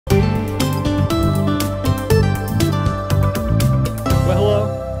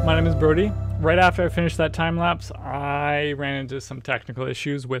name is Brody. Right after I finished that time lapse, I ran into some technical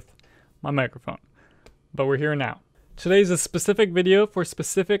issues with my microphone, but we're here now. Today's a specific video for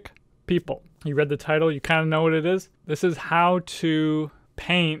specific people. You read the title, you kind of know what it is. This is how to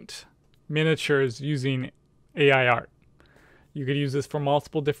paint miniatures using AI art. You could use this for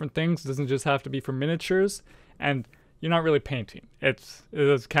multiple different things. It doesn't just have to be for miniatures, and you're not really painting. It's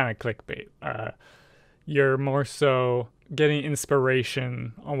kind of clickbait. You're more so getting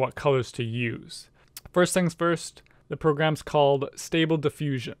inspiration on what colors to use. First things first, the program's called Stable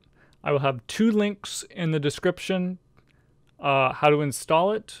Diffusion. I will have 2 links in the description, how to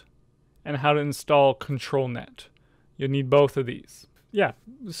install it and how to install ControlNet. You'll need both of these. Yeah,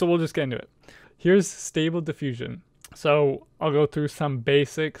 so we'll just get into it. Here's Stable Diffusion. So I'll go through some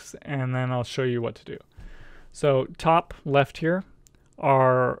basics and then I'll show you what to do. So top left here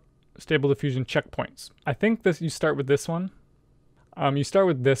are Stable Diffusion checkpoints. I think you start with this one. You start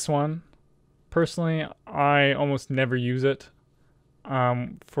with this one. Personally, I almost never use it.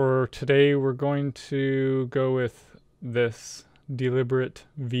 For today, we're going to go with this Deliberate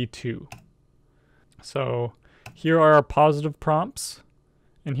V2. So here are our positive prompts,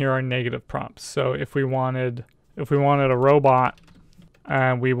 and here are negative prompts. So if we wanted a robot,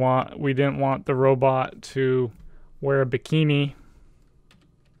 and we didn't want the robot to wear a bikini,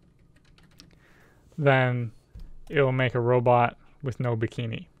 then it'll make a robot with no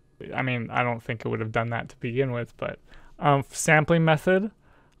bikini. I mean, I don't think it would have done that to begin with, but sampling method,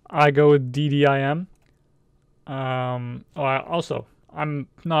 I go with DDIM. Also, I'm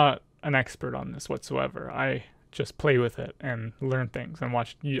not an expert on this whatsoever. I just play with it and learn things and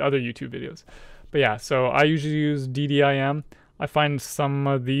watch other YouTube videos. But yeah, so I usually use DDIM. I find some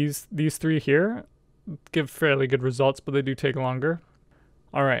of these 3 here give fairly good results, but they do take longer.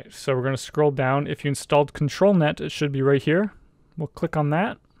 All right, so we're going to scroll down. If you installed ControlNet, it should be right here. We'll click on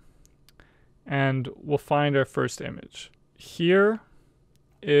that, and we'll find our first image. Here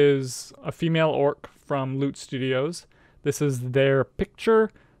is a female orc from Loot Studios. This is their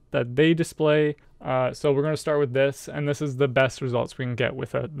picture that they display. So we're going to start with this, and this is the best results we can get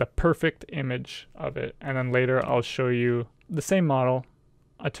with the perfect image of it. And then later I'll show you the same model.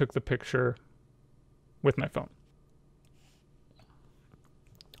 I took the picture with my phone.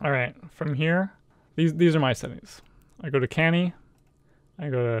 All right, from here, these are my settings. I go to Canny,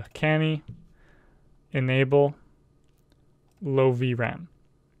 enable, low VRAM.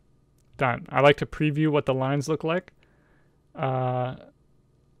 Done. I like to preview what the lines look like. And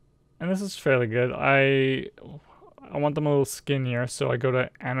this is fairly good. I want them a little skinnier, so I go to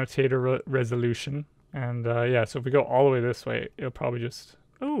annotator resolution. And yeah, so if we go all the way this way, it'll probably just,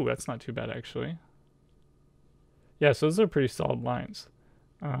 oh, that's not too bad actually. Yeah, so those are pretty solid lines.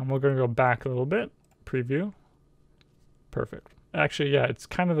 We're going to go back a little bit, preview. Perfect. Actually, yeah, it's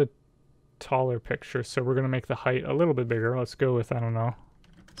kind of a taller picture, so we're going to make the height a little bit bigger. Let's go with, I don't know,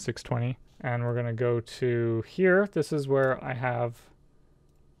 620. And we're going to go to here. This is where I have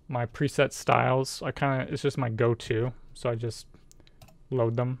my preset styles. It's just my go-to, so I just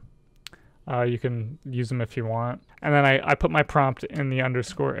load them. You can use them if you want. And then I put my prompt in the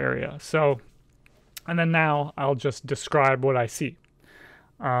underscore area. So, and then now I'll just describe what I see.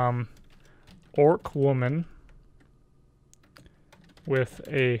 Orc woman with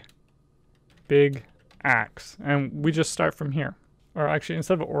a big axe, and we just start from here. Or actually,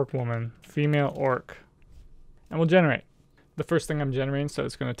 instead of orc woman, female orc, and we'll generate. The first thing I'm generating, so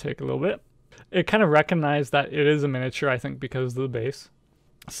it's going to take a little bit. It kind of recognized that it is a miniature, I think, because of the base.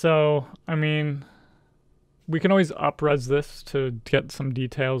 So, I mean, we can always up-res this to get some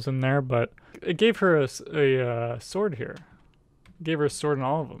details in there, but it gave her a sword here. Gave her a sword in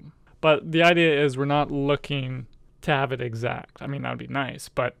all of them. But the idea is we're not looking to have it exact. I mean, that would be nice,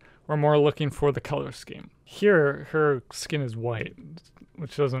 but we're more looking for the color scheme. Here, her skin is white,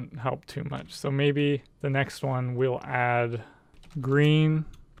 which doesn't help too much. So maybe the next one we'll add green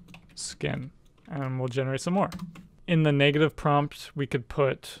skin, and we'll generate some more. In the negative prompt, we could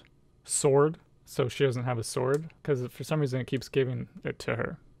put sword, so she doesn't have a sword, because for some reason it keeps giving it to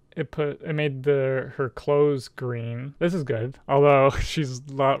her. It made her clothes green. This is good, although she's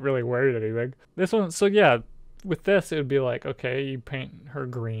not really wearing anything. This one, so yeah, with this it would be like, okay, you paint her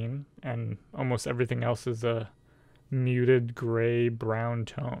green, and almost everything else is a muted gray brown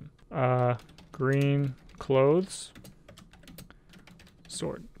tone. Green clothes,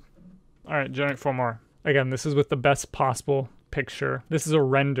 sword. All right, generate 4 more. Again, this is with the best possible picture. This is a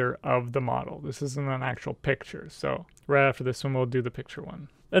render of the model. This isn't an actual picture. So right after this one, we'll do the picture one.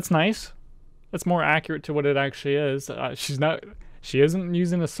 That's nice. That's more accurate to what it actually is. She isn't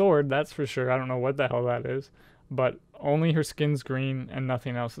using a sword, that's for sure. I don't know what the hell that is. But only her skin's green and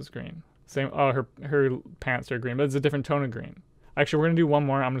nothing else is green. Same. Oh, her pants are green, but it's a different tone of green. Actually, we're gonna do one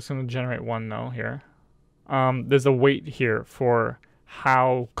more. I'm just gonna generate one though here. There's a weight here for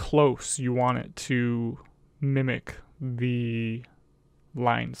how close you want it to mimic the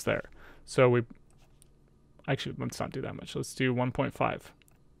lines there. So actually, let's not do that much. Let's do 1.5.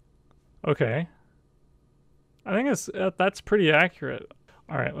 Okay. I think that's pretty accurate.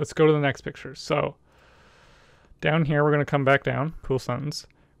 All right, let's go to the next picture. So down here, we're gonna come back down, cool sentence.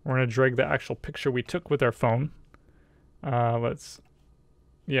 We're gonna drag the actual picture we took with our phone.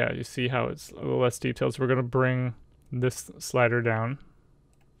 Yeah, you see how it's a little less detailed. So we're gonna bring this slider down.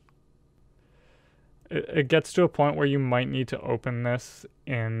 It gets to a point where you might need to open this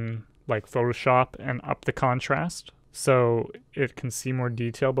in like Photoshop and up the contrast so it can see more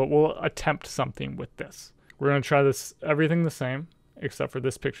detail, but we'll attempt something with this. We're gonna try this, everything the same, except for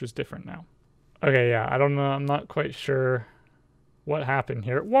this picture's different now. Okay, yeah, I don't know, I'm not quite sure what happened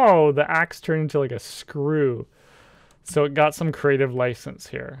here. Whoa, the axe turned into like a screw. So it got some creative license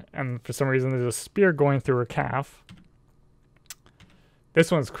here. And for some reason, there's a spear going through her calf.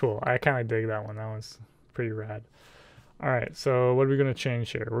 This one's cool. I kind of dig that one. That one's pretty rad. All right, so what are we going to change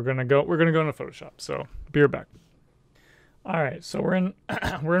here? We're gonna go into Photoshop. So be right back. All right, so we're in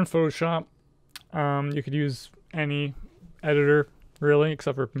we're in Photoshop. You could use any editor really,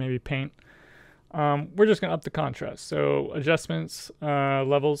 except for maybe Paint. We're just gonna up the contrast. So adjustments,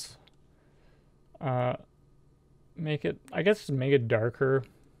 levels. Make it, I guess, just make it darker,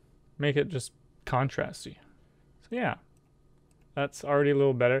 make it just contrasty. So yeah, that's already a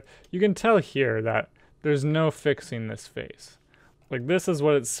little better. You can tell here that there's no fixing this face. Like this is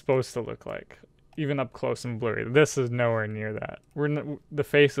what it's supposed to look like, even up close and blurry. This is nowhere near that. The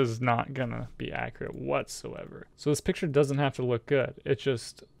face is not gonna be accurate whatsoever. So this picture doesn't have to look good. It's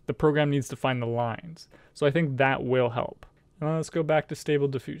just the program needs to find the lines. So I think that will help. Now let's go back to Stable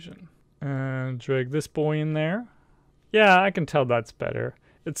Diffusion and drag this boy in there. Yeah, I can tell that's better.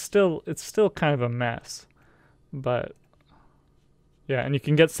 It's still kind of a mess, but yeah, and you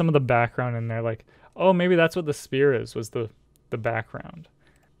can get some of the background in there, like, oh, maybe that's what the spear is, was the background.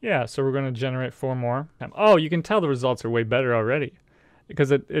 Yeah, so we're gonna generate 4 more. Oh, you can tell the results are way better already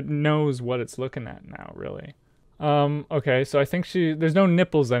because it knows what it's looking at now, really. Okay, so I think there's no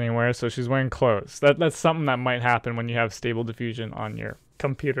nipples anywhere, so she's wearing clothes. That's something that might happen when you have Stable Diffusion on your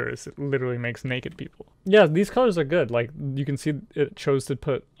computers. It literally makes naked people. Yeah, these colors are good. Like you can see it chose to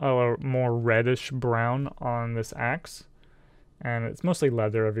put a more reddish brown on this axe, and it's mostly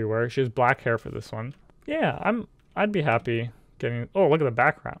leather everywhere. She has black hair for this one. Yeah, I'd be happy getting. Oh, look at the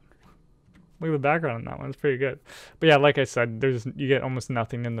background. Look at the background on that one. It's pretty good. But yeah, like I said, you get almost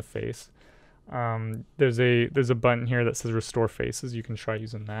nothing in the face. There's a button here that says restore faces. You can try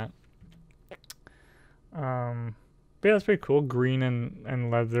using that. But yeah, that's pretty cool. Green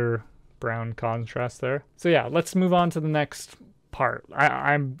and leather brown contrast there. So yeah, let's move on to the next part.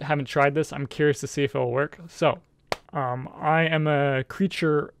 I haven't tried this. I'm curious to see if it'll work. So I am a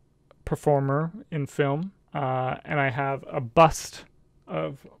creature performer in film, and I have a bust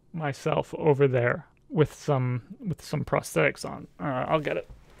of myself over there with some prosthetics on. I'll get it.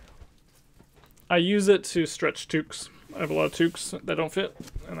 I use it to stretch toques. I have a lot of toques that don't fit,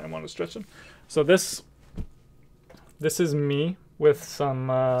 and I want to stretch them. So this is me with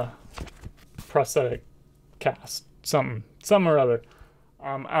some prosthetic cast, something or other.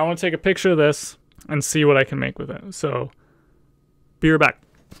 I want to take a picture of this and see what I can make with it. So be right back.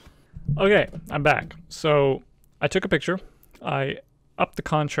 Okay, I'm back. So I took a picture. I upped the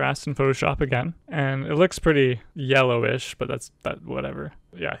contrast in Photoshop again, and it looks pretty yellowish, but that's whatever.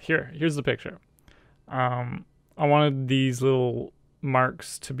 Yeah, here's the picture. I wanted these little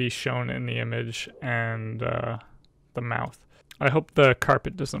marks to be shown in the image and the mouth. I hope the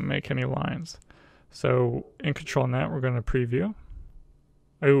carpet doesn't make any lines. So in ControlNet, we're going to preview.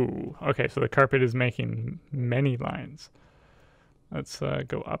 Oh, okay, so the carpet is making many lines. Let's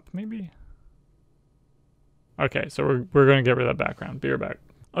go up maybe. Okay, so we're going to get rid of that background. Be right back.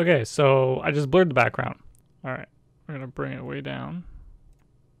 Okay, so I just blurred the background. All right, we're going to bring it way down.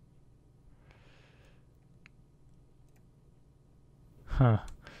 Huh.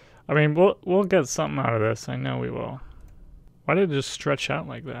 I mean, we'll get something out of this. I know we will. Why did it just stretch out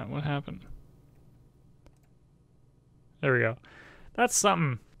like that? What happened? There we go. That's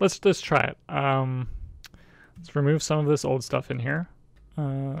something. Let's try it. Let's remove some of this old stuff in here.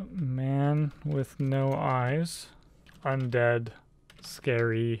 Man with no eyes. Undead.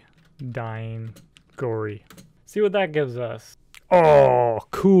 Scary. Dying. Gory. See what that gives us. Oh,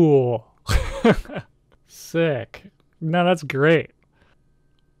 cool. Sick. No, that's great.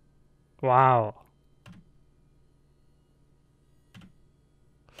 Wow.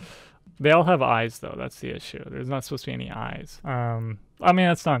 They all have eyes though, that's the issue. There's not supposed to be any eyes. I mean,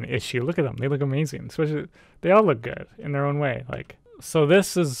 that's not an issue. Look at them, they look amazing. Especially, they all look good in their own way. Like, so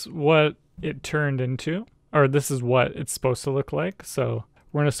this is what it turned into, or this is what it's supposed to look like. So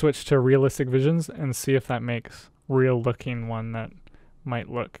we're gonna switch to realistic visions and see if that makes real looking one that might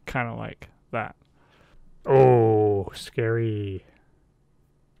look kind of like that. Oh, scary.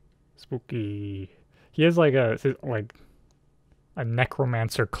 Spooky. He has like a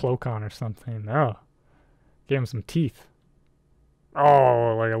necromancer cloak on or something. Oh, gave him some teeth.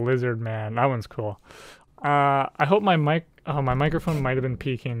 Oh, like a lizard man. That one's cool. I hope my microphone might have been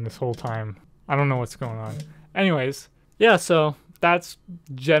peaking this whole time. I don't know what's going on. Anyways, yeah, so that's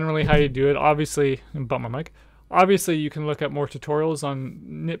generally how you do it. Obviously, bump my mic. Obviously, you can look at more tutorials on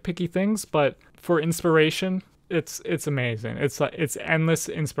nitpicky things, but for inspiration, it's amazing. It's endless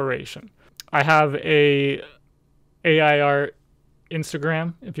inspiration. I have a AI art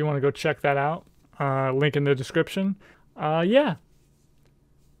Instagram if you want to go check that out. Link in the description. Yeah.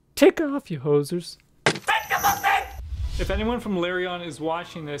 Take off, you hosers. If anyone from Larion is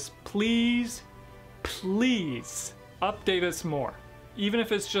watching this, please update us more. Even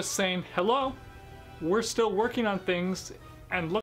if it's just saying, hello, we're still working on things, and look